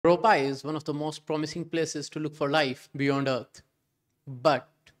Europa is one of the most promising places to look for life beyond Earth. But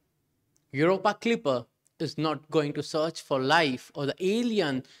Europa Clipper is not going to search for life or the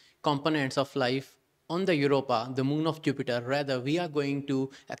alien components of life on the Europa, the moon of Jupiter. Rather, we are going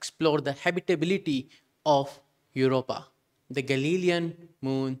to explore the habitability of Europa, the Galilean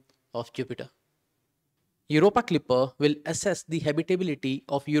moon of Jupiter. Europa Clipper will assess the habitability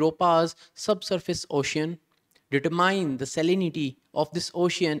of Europa's subsurface ocean, determine the salinity of this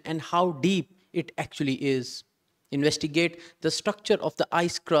ocean and how deep it actually is, investigate the structure of the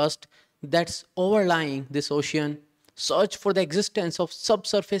ice crust that's overlying this ocean, search for the existence of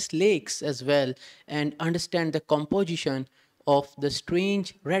subsurface lakes as well, and understand the composition of the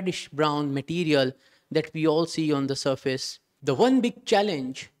strange reddish brown material that we all see on the surface. The one big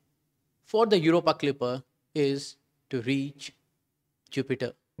challenge for the Europa Clipper is to reach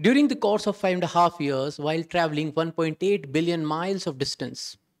Jupiter. During the course of 5.5 years, while traveling 1.8 billion miles of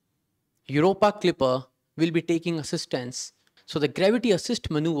distance, Europa Clipper will be taking assistance. So the gravity assist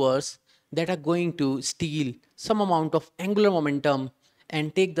maneuvers that are going to steal some amount of angular momentum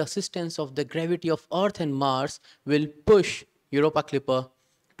and take the assistance of the gravity of Earth and Mars will push Europa Clipper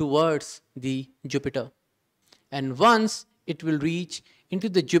towards the Jupiter. And once it will reach into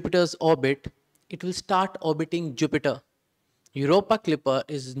the Jupiter's orbit, it will start orbiting Jupiter. Europa Clipper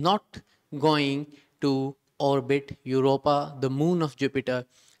is not going to orbit Europa, the moon of Jupiter.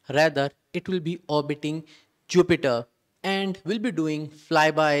 Rather, it will be orbiting Jupiter and will be doing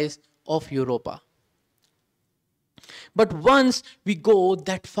flybys of Europa. But once we go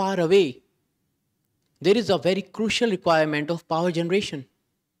that far away, there is a very crucial requirement of power generation.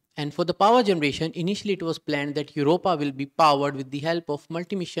 And for the power generation, initially it was planned that Europa will be powered with the help of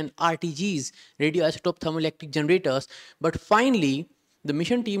multi-mission RTGs, radioisotope thermoelectric generators. But finally, the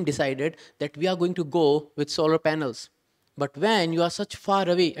mission team decided that we are going to go with solar panels. But when you are such far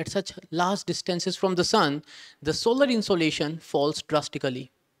away at such large distances from the sun, the solar insolation falls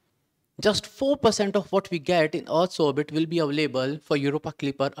drastically. Just 4% of what we get in Earth's orbit will be available for Europa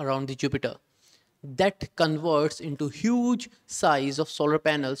Clipper around the Jupiter. That converts into huge size of solar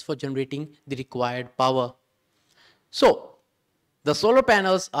panels for generating the required power. So the solar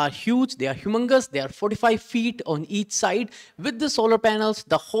panels are huge, they are humongous, they are 45 feet on each side. With the solar panels,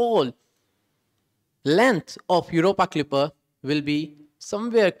 the whole length of Europa Clipper will be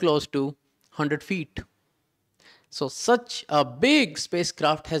somewhere close to 100 feet. So such a big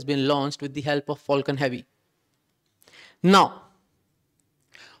spacecraft has been launched with the help of Falcon Heavy. Now,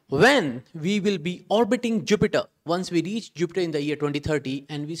 when we will be orbiting Jupiter, once we reach Jupiter in the year 2030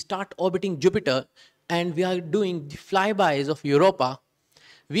 and we start orbiting Jupiter and we are doing the flybys of Europa,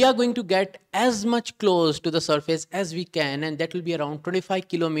 we are going to get as much close to the surface as we can, and that will be around 25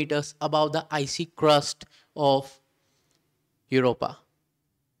 kilometers above the icy crust of Europa.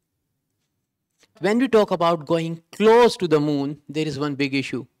 When we talk about going close to the moon, there is one big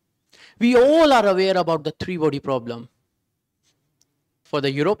issue. We all are aware about the three-body problem. For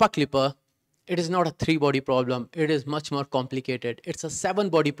the Europa Clipper, it is not a three-body problem. It is much more complicated. It's a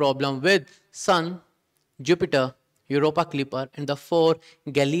seven-body problem with Sun, Jupiter, Europa Clipper, and the 4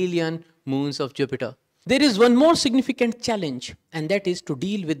 Galilean moons of Jupiter. There is one more significant challenge, and that is to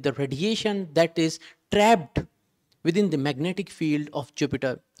deal with the radiation that is trapped within the magnetic field of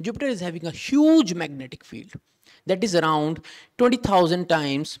Jupiter. Jupiter is having a huge magnetic field that is around 20,000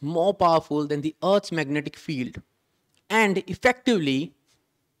 times more powerful than the Earth's magnetic field. And effectively,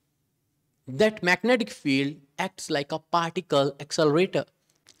 that magnetic field acts like a particle accelerator.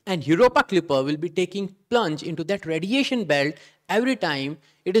 And Europa Clipper will be taking plunge into that radiation belt every time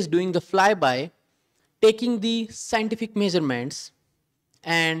it is doing the flyby, taking the scientific measurements,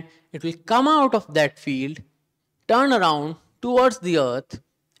 and it will come out of that field, turn around towards the Earth,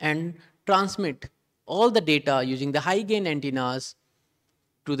 and transmit all the data using the high gain antennas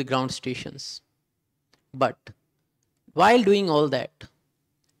to the ground stations. But while doing all that,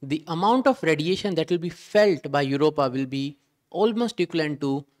 the amount of radiation that will be felt by Europa will be almost equivalent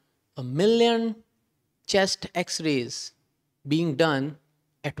to 1 million chest X-rays being done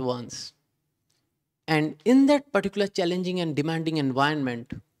at once. And in that particular challenging and demanding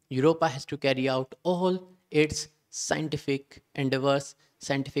environment, Europa has to carry out all its scientific endeavors,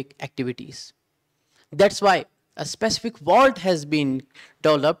 scientific activities. That's why a specific vault has been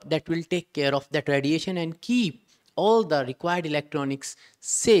developed that will take care of that radiation and keep all the required electronics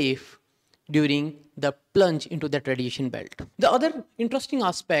safe during the plunge into that radiation belt. The other interesting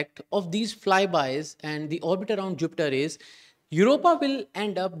aspect of these flybys and the orbit around Jupiter is Europa will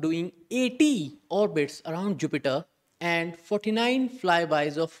end up doing 80 orbits around Jupiter and 49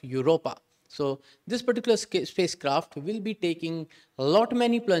 flybys of Europa. So this particular spacecraft will be taking a lot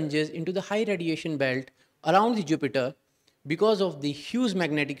many plunges into the high radiation belt around the Jupiter because of the huge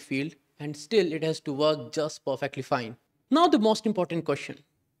magnetic field, and still it has to work just perfectly fine. Now the most important question.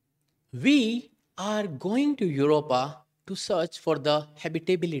 We are going to Europa to search for the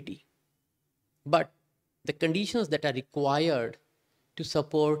habitability, but the conditions that are required to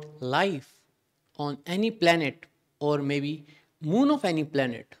support life on any planet or maybe moon of any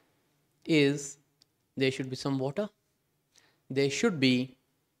planet is there should be some water, there should be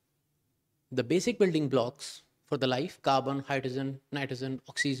the basic building blocks for the life, carbon, hydrogen, nitrogen,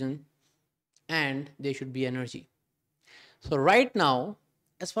 oxygen, and there should be energy. So right now,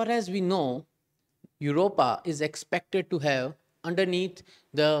 as far as we know, Europa is expected to have underneath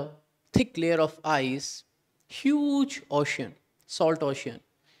the thick layer of ice, huge ocean, salt ocean.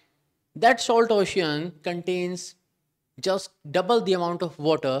 That salt ocean contains just double the amount of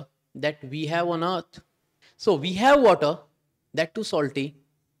water that we have on Earth. So we have water, that too salty,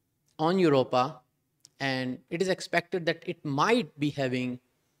 on Europa, and it is expected that it might be having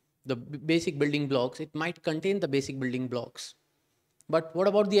the basic building blocks, it might contain the basic building blocks. But what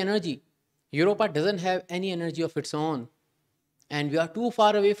about the energy? Europa doesn't have any energy of its own, and we are too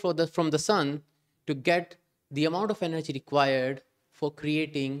far away from the sun to get the amount of energy required for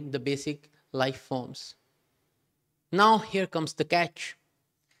creating the basic life forms. Now here comes the catch.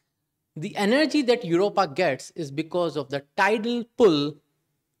 The energy that Europa gets is because of the tidal pull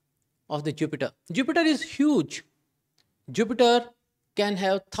of the Jupiter. Jupiter is huge. Jupiter can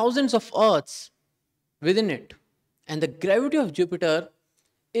have thousands of Earths within it. And the gravity of Jupiter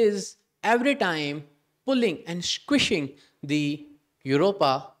is every time pulling and squishing the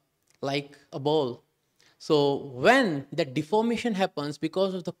Europa like a ball. So when that deformation happens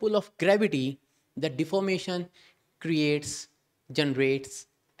because of the pull of gravity, that deformation generates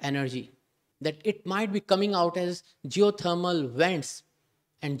energy. That it might be coming out as geothermal vents.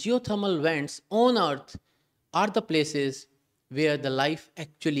 And geothermal vents on Earth are the places where the life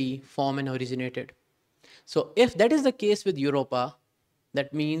actually formed and originated. So if that is the case with Europa,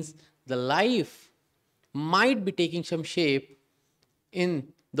 that means the life might be taking some shape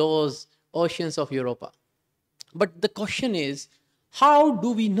in those oceans of Europa. But the question is, how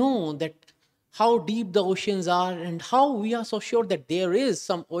do we know that how deep the oceans are and how we are so sure that there is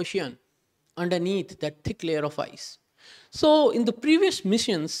some ocean underneath that thick layer of ice? So in the previous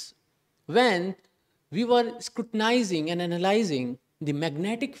missions, when we were scrutinizing and analyzing the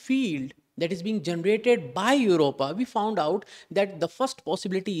magnetic field that is being generated by Europa, we found out that the first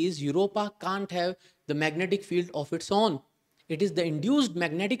possibility is Europa can't have the magnetic field of its own. It is the induced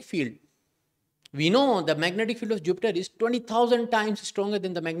magnetic field. We know the magnetic field of Jupiter is 20,000 times stronger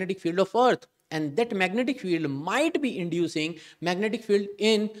than the magnetic field of Earth. And that magnetic field might be inducing magnetic field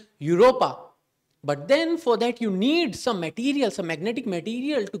in Europa. But then for that you need some material, some magnetic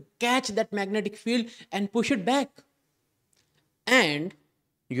material to catch that magnetic field and push it back. And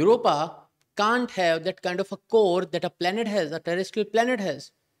Europa can't have that kind of a core that a planet has, a terrestrial planet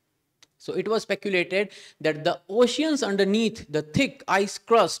has. So it was speculated that the oceans underneath the thick ice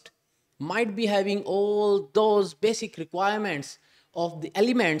crust might be having all those basic requirements of the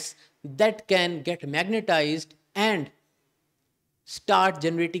elements that can get magnetized and start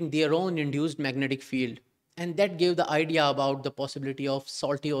generating their own induced magnetic field. And that gave the idea about the possibility of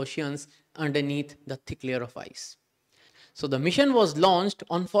salty oceans underneath the thick layer of ice. So the mission was launched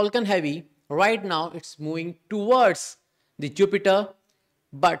on Falcon Heavy. Right now it's moving towards the Jupiter,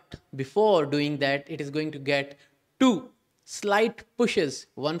 but before doing that, it is going to get two slight pushes,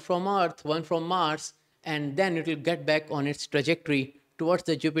 one from Earth, one from Mars, and then it will get back on its trajectory towards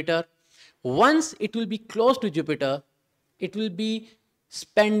the Jupiter. Once it will be close to Jupiter, it will be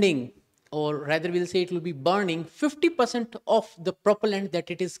spending, or rather we'll say it will be burning 50% of the propellant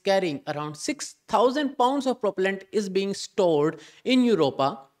that it is carrying. Around 6,000 pounds of propellant is being stored in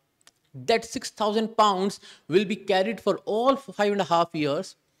Europa. That 6,000 pounds will be carried for all 5.5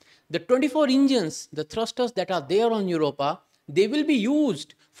 years. The 24 engines, the thrusters that are there on Europa, they will be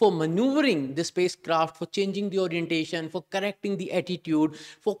used for maneuvering the spacecraft, for changing the orientation, for correcting the attitude,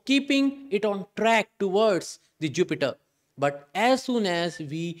 for keeping it on track towards the Jupiter. But as soon as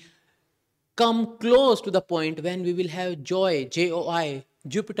we come close to the point when we will have JOI,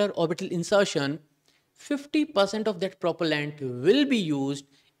 Jupiter orbital insertion, 50% of that propellant will be used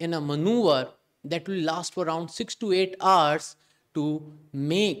in a maneuver that will last for around 6 to 8 hours to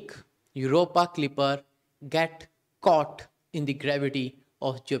make Europa Clipper get caught in the gravity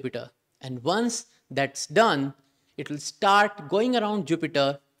of Jupiter. And once that's done, it will start going around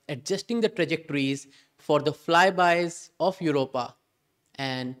Jupiter, adjusting the trajectories for the flybys of Europa.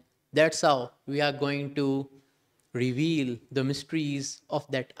 And That's how we are going to reveal the mysteries of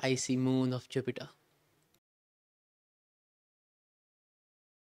that icy moon of Jupiter.